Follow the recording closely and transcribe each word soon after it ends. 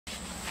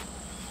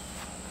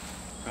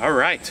All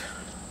right,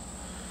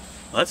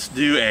 let's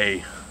do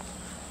a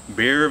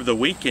beer of the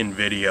weekend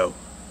video.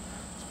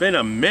 It's been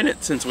a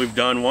minute since we've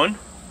done one.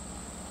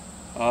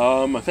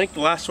 I think the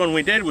last one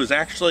we did was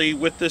actually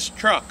with this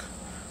truck.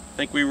 I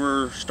think we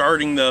were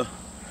starting the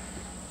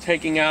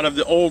taking out of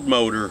the old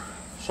motor.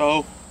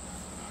 So,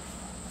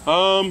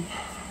 we'll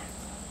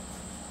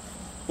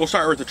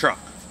start with the truck.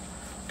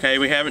 Okay,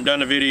 we haven't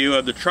done a video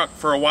of the truck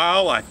for a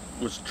while. I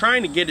was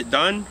trying to get it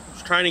done. I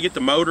was trying to get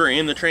the motor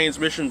and the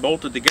transmission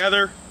bolted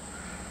together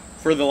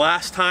for the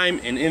last time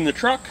and in the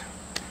truck,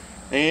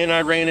 and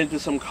I ran into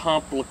some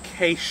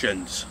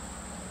complications.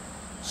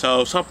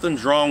 So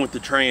something's wrong with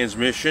the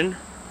transmission.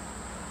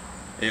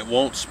 It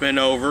won't spin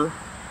over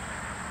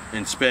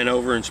and spin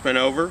over and spin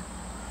over.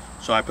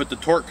 So I put the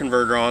torque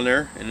converter on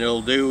there and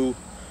it'll do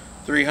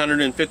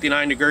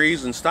 359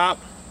 degrees and stop.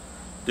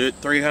 Do it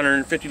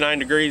 359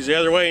 degrees the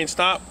other way and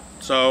stop.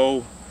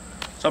 So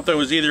something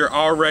was either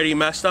already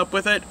messed up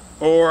with it,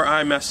 or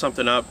I messed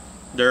something up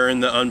during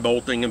the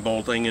unbolting and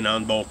bolting and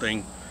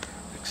unbolting,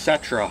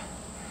 etc.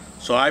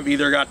 So I've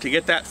either got to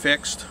get that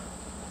fixed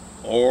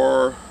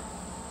or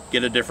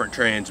get a different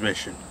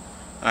transmission.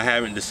 I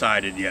haven't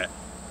decided yet.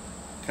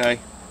 Okay,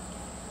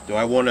 do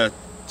I want to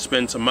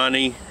spend some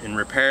money and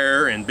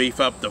repair and beef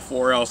up the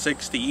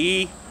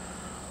 4L60E,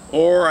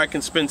 or I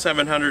can spend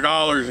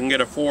 $700 and get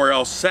a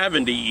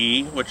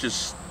 4L70E, which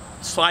is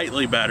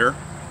slightly better,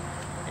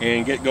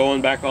 and get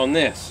going back on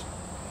this.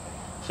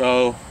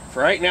 So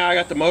for right now, I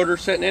got the motor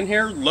sitting in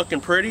here looking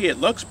pretty. It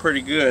looks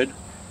pretty good.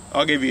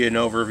 I'll give you an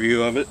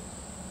overview of it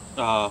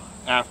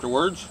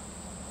afterwards.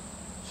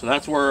 So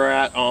that's where we're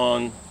at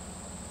on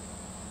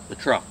the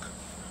truck.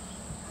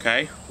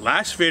 Okay,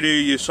 last video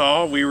you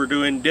saw, we were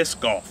doing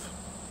disc golf.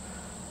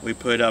 We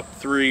put up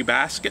 3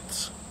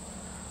 baskets.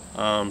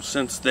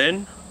 Since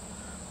then,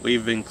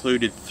 we've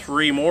included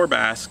 3 more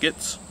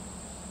baskets.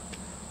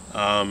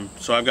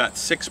 So I've got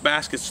 6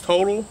 baskets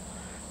total,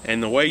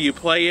 and the way you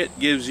play it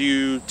gives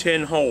you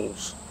 10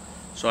 holes.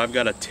 So I've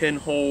got a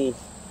 10-hole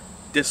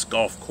disc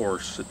golf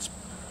course. It's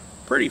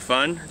pretty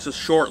fun. It's a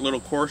short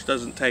little course,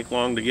 doesn't take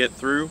long to get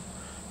through.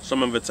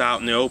 Some of it's out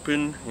in the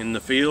open, in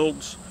the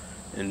fields,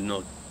 and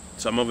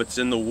some of it's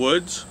in the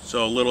woods,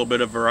 so a little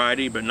bit of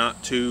variety, but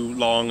not too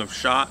long of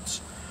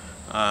shots.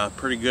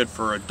 Pretty good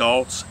for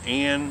adults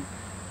and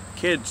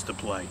kids to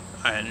play,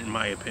 in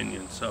my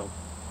opinion. So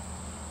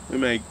we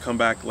may come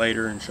back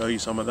later and show you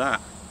some of that.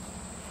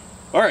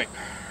 All right,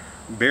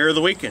 beer of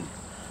the weekend.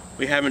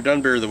 We haven't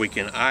done beer of the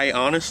weekend. I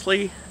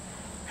honestly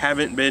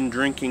haven't been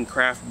drinking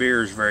craft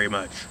beers very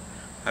much.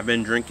 I've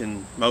been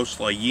drinking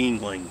mostly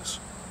Yinglings,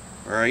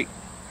 all right,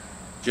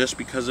 just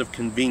because of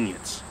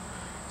convenience.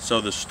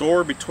 So the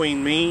store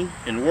between me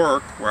and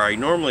work, where I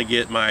normally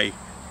get my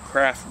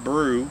craft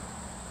brew,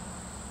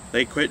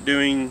 they quit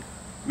doing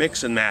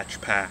mix and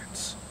match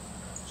packs.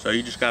 So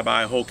you just gotta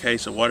buy a whole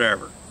case of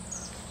whatever.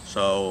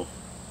 So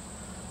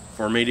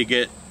for me to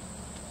get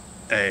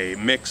a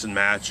mix and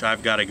match,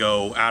 I've got to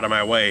go out of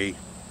my way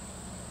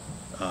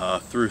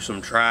through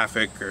some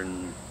traffic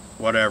and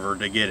whatever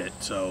to get it.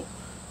 So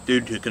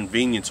due to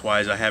convenience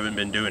wise, I haven't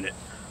been doing it.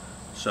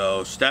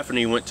 So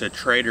Stephanie went to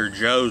Trader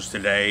Joe's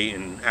today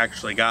and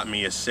actually got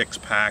me a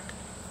 6-pack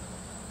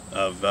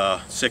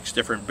of 6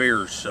 different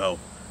beers. So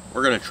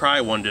we're gonna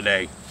try one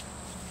today.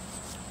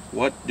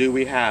 What do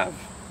we have?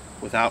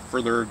 Without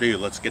further ado,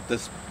 let's get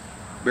this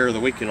beer of the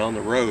weekend on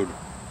the road.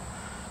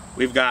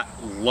 We've got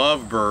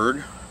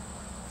Lovebird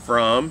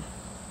from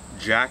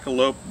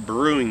Jackalope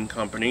Brewing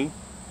Company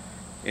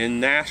in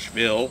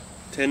Nashville,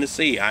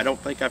 Tennessee. I don't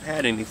think I've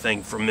had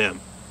anything from them.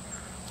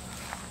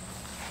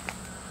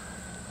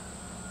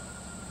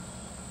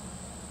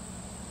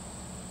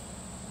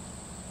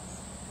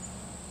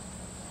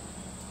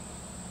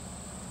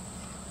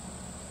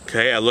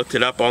 Okay, I looked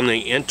it up on the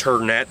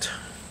internet.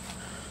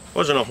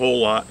 Wasn't a whole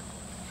lot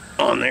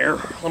on there.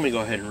 Let me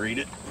go ahead and read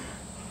it.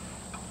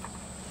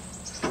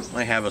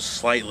 I have a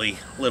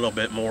little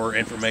bit more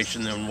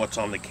information than what's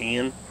on the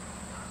can.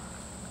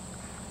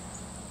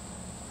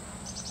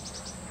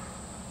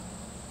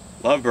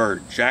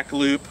 Lovebird,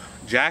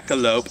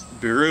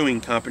 Jackalope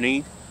Brewing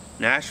Company,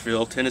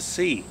 Nashville,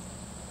 Tennessee.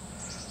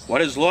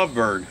 What is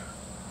Lovebird?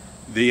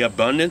 The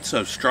abundance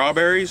of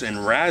strawberries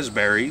and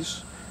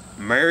raspberries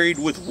married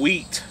with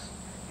wheat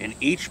in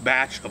each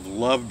batch of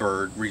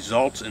Lovebird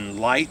results in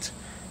light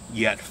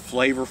yet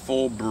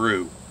flavorful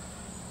brew.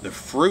 The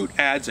fruit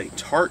adds a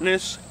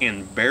tartness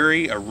and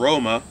berry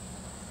aroma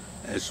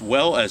as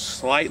well as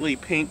slightly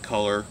pink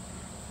color,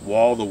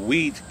 while the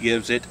wheat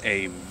gives it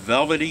a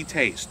velvety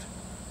taste.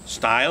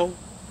 Style: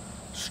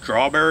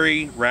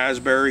 strawberry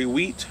raspberry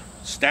wheat.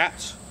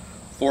 Stats: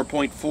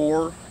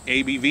 4.4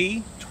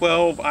 ABV,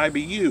 12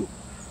 IBU.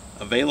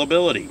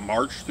 Availability: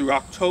 March through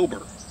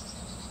October.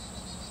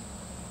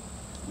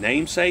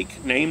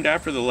 Namesake: named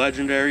after the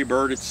legendary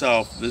bird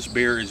itself, this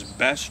beer is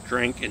best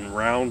drank in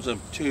rounds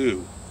of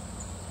 2.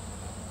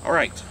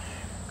 Alright,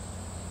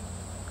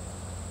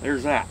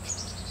 there's that.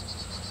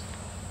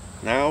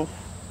 Now,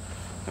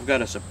 I've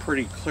got us a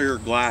pretty clear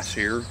glass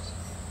here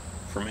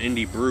from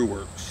Indie Brew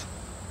Works.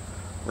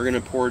 we're going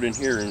to pour it in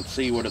here and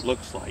see what it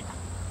looks like.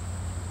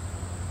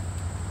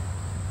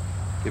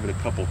 Give it a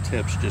couple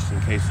tips just in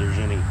case there's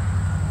any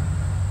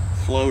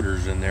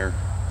floaters in there.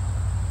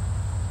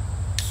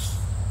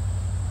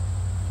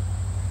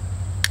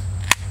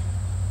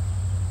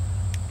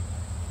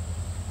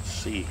 Let's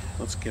see.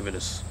 Let's give it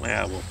a...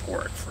 well, we'll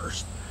pour it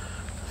first.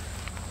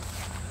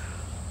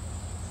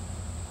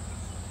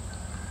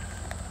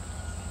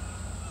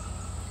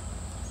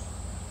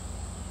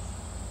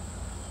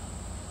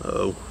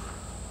 Oh,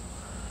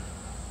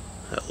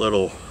 that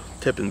little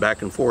tipping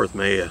back and forth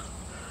may have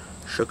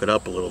shook it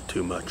up a little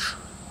too much.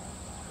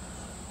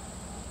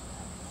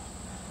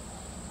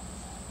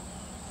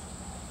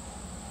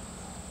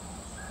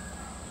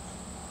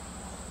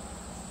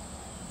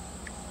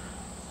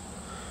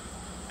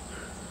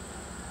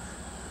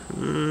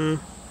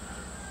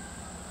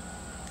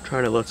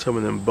 Trying to let some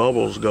of them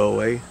bubbles go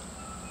away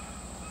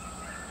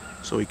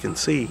so we can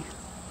see.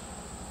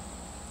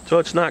 So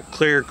it's not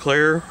clear.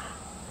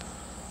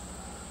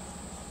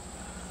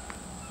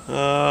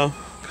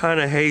 Kind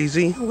of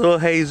hazy, a little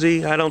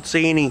hazy. I don't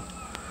see any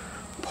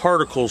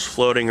particles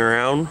floating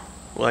around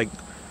like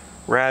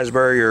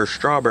raspberry or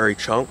strawberry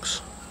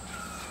chunks.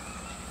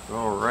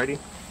 Alrighty,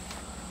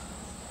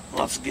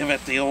 let's give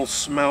it the old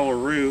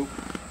smell-a-roo.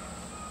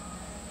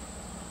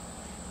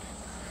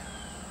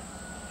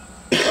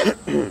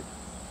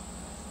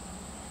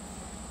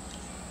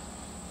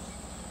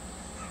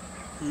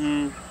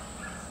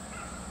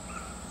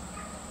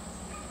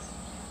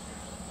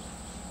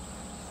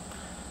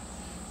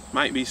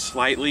 Might be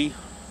slightly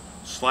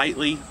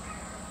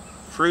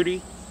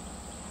fruity.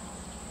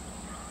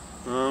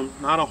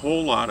 Not a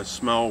whole lot of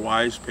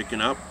smell-wise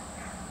picking up.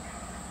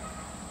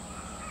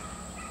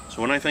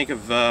 So when I think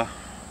of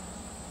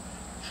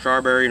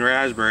strawberry and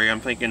raspberry, I'm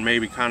thinking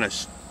maybe kind of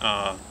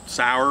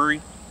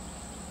soury,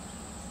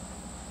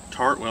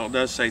 tart. Well, it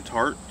does say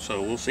tart,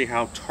 so we'll see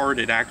how tart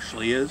it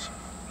actually is.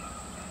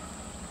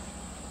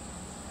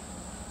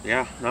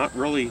 Yeah, not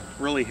really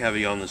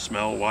heavy on the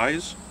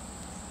smell-wise.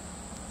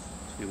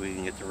 See if we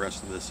can get the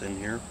rest of this in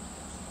here.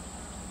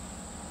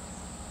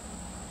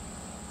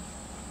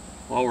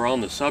 While we're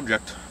on the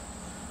subject,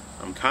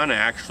 I'm kind of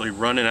actually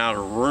running out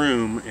of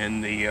room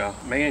in the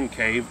man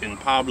cave in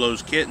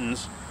Pablo's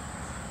Kittens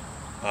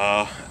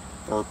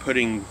for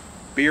putting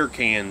beer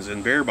cans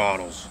and beer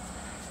bottles.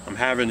 I'm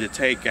having to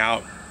take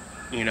out,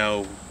 you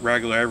know,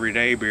 regular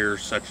everyday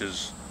beers such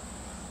as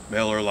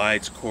Miller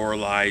Lights, Core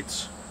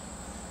Lights,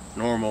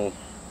 normal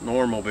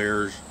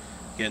beers,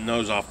 getting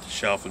those off the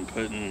shelf and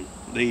putting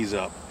these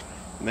up.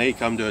 May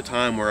come to a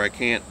time where I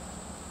can't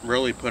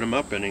really put them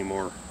up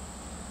anymore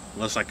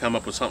unless I come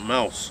up with something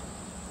else.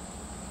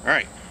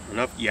 Alright,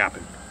 enough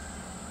yapping.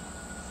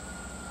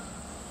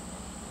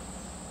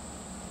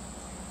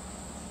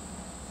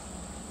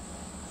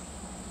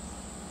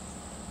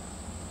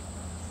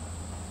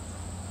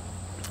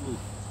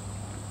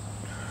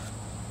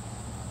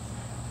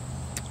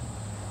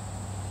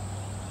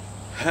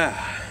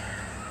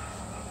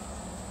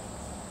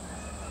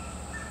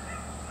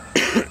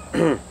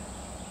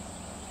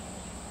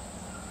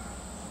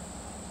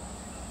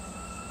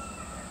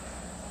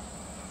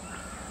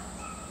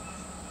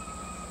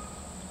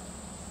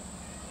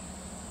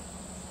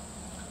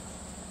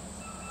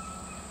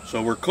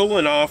 So we're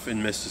cooling off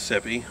in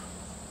Mississippi.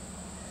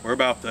 We're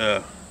about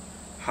the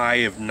high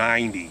of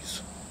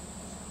 90s.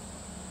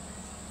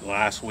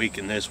 Last week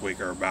and this week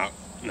are about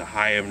the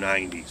high of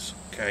 90s.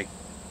 Okay.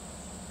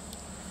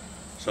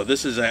 So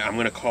this is I'm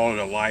going to call it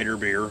a lighter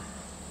beer.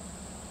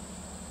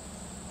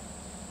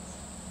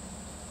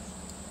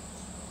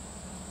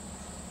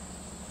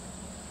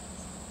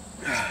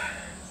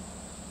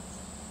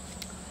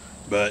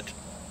 But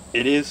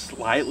it is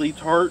slightly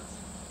tart.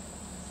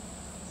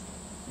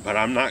 But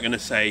I'm not going to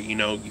say, you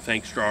know, you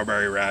think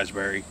strawberry,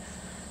 raspberry,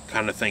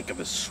 kind of think of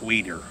a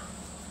sweet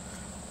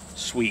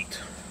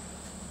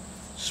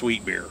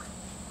beer.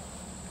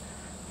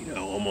 You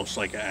know, almost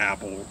like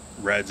an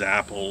Red's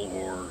Apple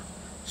or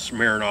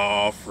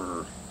Smirnoff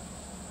or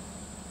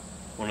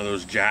one of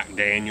those Jack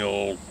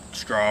Daniel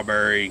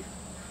strawberry.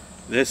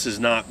 This is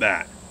not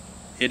that.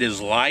 It is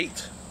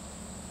light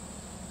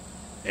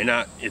and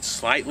it's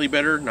slightly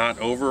bitter, not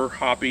over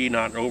hoppy,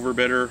 not over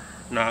bitter,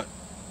 not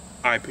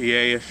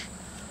IPA-ish.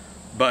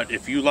 But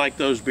if you like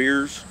those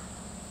beers,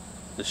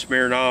 the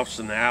Smirnoffs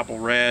and the Apple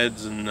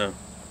Reds and the,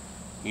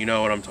 you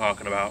know what I'm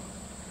talking about,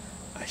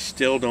 I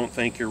still don't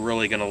think you're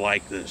really going to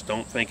like this.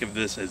 Don't think of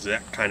this as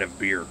that kind of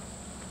beer.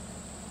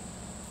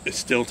 It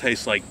still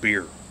tastes like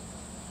beer.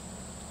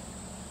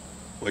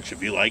 Which,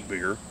 if you like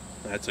beer,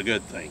 that's a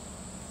good thing.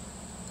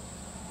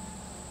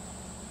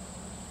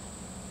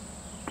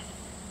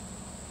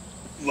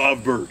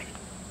 Lovebird.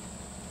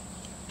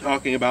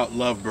 Talking about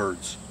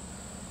lovebirds.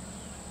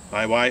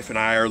 My wife and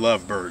I are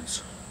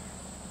lovebirds.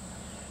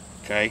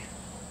 Okay?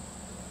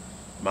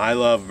 My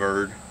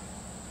lovebird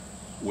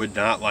would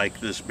not like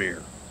this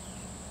beer.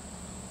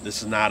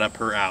 This is not up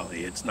her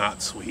alley. It's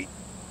not sweet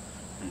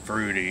and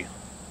fruity,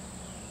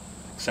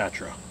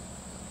 etc.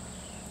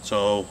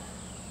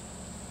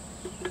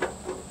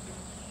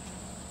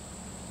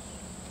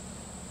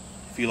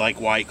 If you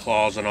like White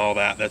Claws and all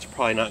that, that's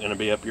probably not going to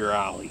be up your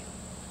alley.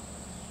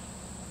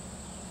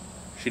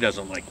 She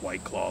doesn't like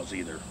White Claws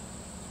either,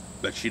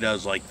 but she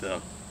does like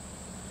the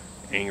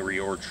Angry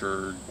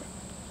Orchard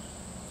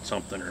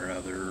something or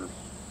other,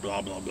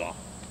 blah blah blah.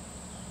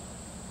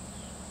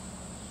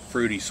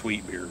 Fruity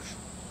sweet beers.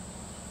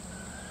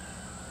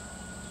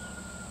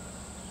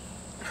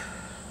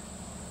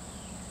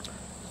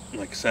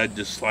 Like I said,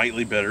 just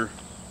slightly bitter.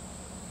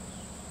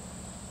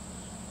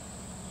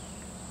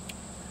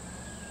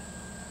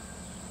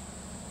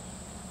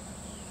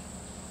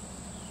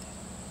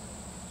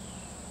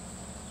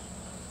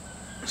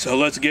 So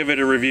let's give it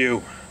a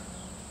review.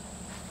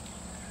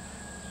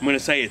 I'm going to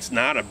say it's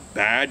not a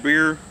bad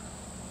beer,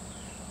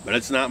 but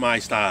it's not my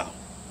style.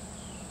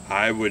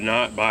 I would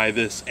not buy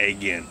this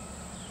again.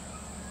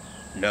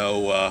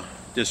 No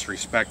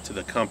disrespect to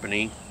the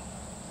company,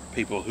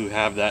 people who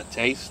have that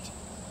taste,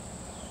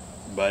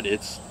 but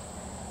it's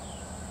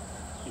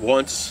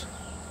once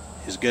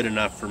is good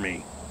enough for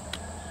me.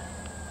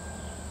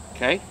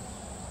 Okay?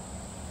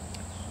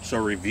 So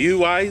review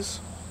wise,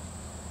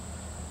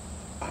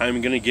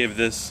 I'm going to give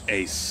this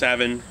a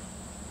 7,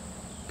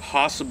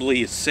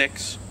 possibly a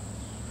 6,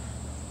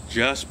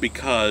 just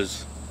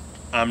because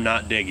I'm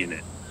not digging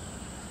it.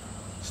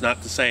 It's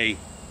not to say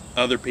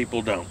other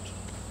people don't,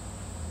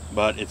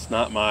 but it's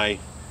not my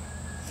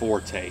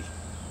forte.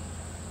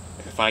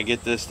 If I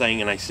get this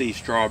thing and I see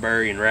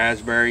strawberry and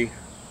raspberry,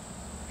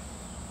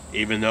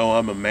 even though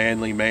I'm a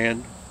manly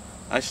man,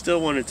 I still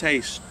want to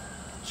taste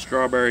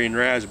strawberry and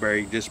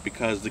raspberry just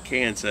because the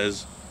can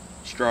says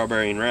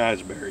strawberry and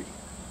raspberry.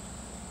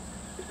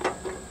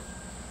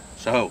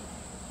 So,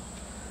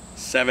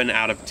 7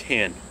 out of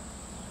 10.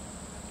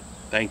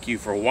 Thank you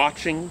for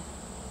watching,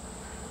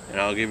 and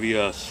I'll give you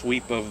a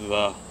sweep of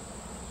the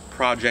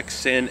Project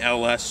Sin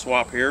LS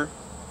swap here.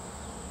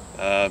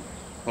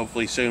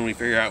 Hopefully soon we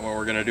figure out what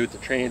we're going to do with the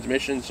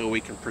transmission so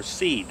we can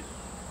proceed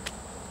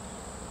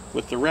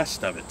with the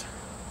rest of it.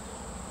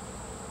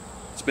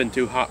 It's been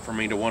too hot for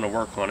me to want to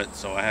work on it,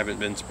 so I haven't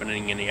been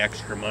spending any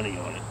extra money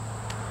on it.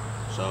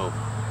 So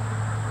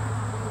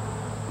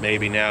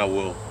maybe now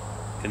we'll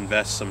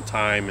invest some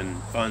time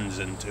and funds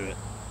into it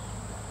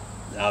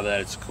now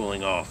that it's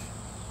cooling off.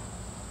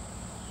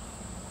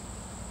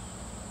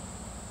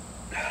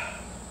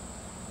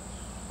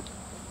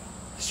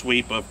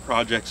 Sweep of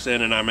Project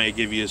Sin, and I may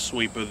give you a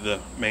sweep of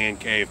the Man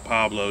Cave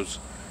Pablo's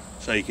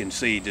so you can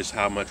see just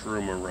how much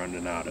room we're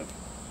running out of.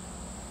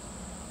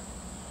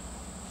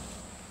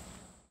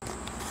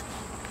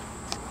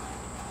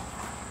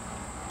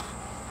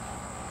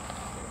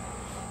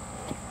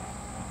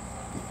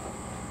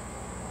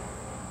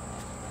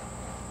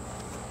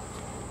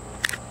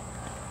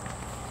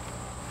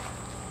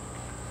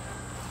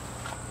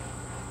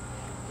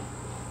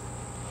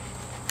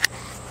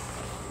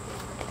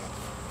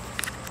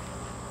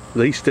 At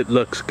least it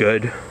looks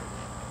good.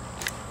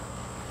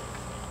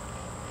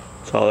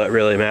 That's all that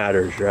really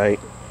matters, right?